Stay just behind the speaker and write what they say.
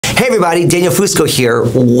Hey everybody, Daniel Fusco here.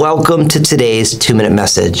 Welcome to today's 2-minute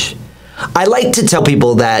message. I like to tell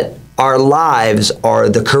people that our lives are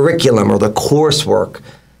the curriculum or the coursework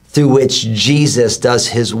through which Jesus does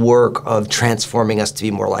his work of transforming us to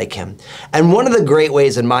be more like him. And one of the great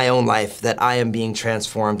ways in my own life that I am being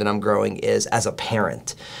transformed and I'm growing is as a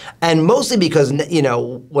parent. And mostly because, you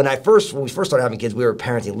know, when we first started having kids, we were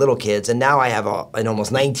parenting little kids, and now I have an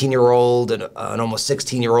almost 19-year-old and an almost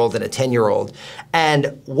 16-year-old and a 10-year-old.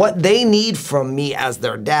 And what they need from me as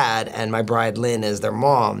their dad and my bride Lynn as their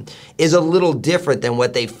mom is a little different than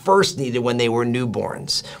what they first needed when they were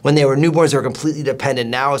newborns. When they were newborns, they were completely dependent.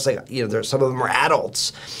 Now it's like, you know, some of them are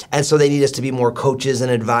adults. And so they need us to be more coaches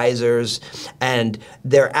and advisors. And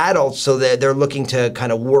they're adults, so they're looking to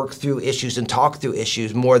kind of work through issues and talk through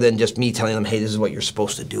issues more than just me telling them, hey, this is what you're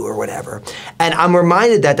supposed to do or whatever. And I'm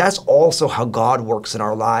reminded that that's also how God works in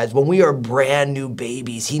our lives. When we are brand new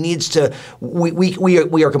babies, he needs to,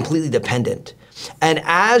 we are completely dependent. And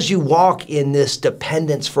as you walk in this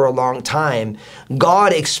dependence for a long time,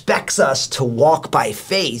 God expects us to walk by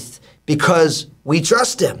faith because we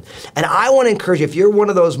trust him. And I want to encourage you, if you're one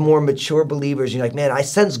of those more mature believers, you're like, man, I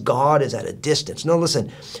sense God is at a distance. No,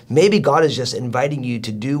 listen, maybe God is just inviting you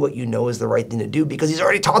to do what you know is the right thing to do because he's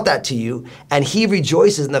already taught that to you. And he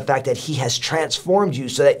rejoices in the fact that he has transformed you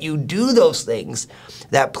so that you do those things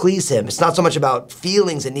that please him. It's not so much about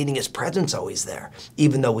feelings and needing his presence always there,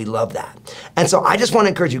 even though we love that. And so I just want to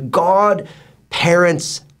encourage you, God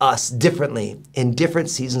parents us differently in different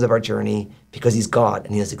seasons of our journey because he's God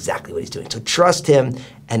and he knows exactly what he's doing. So trust him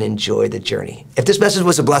and enjoy the journey. If this message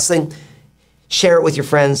was a blessing, share it with your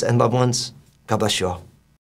friends and loved ones. God bless you all.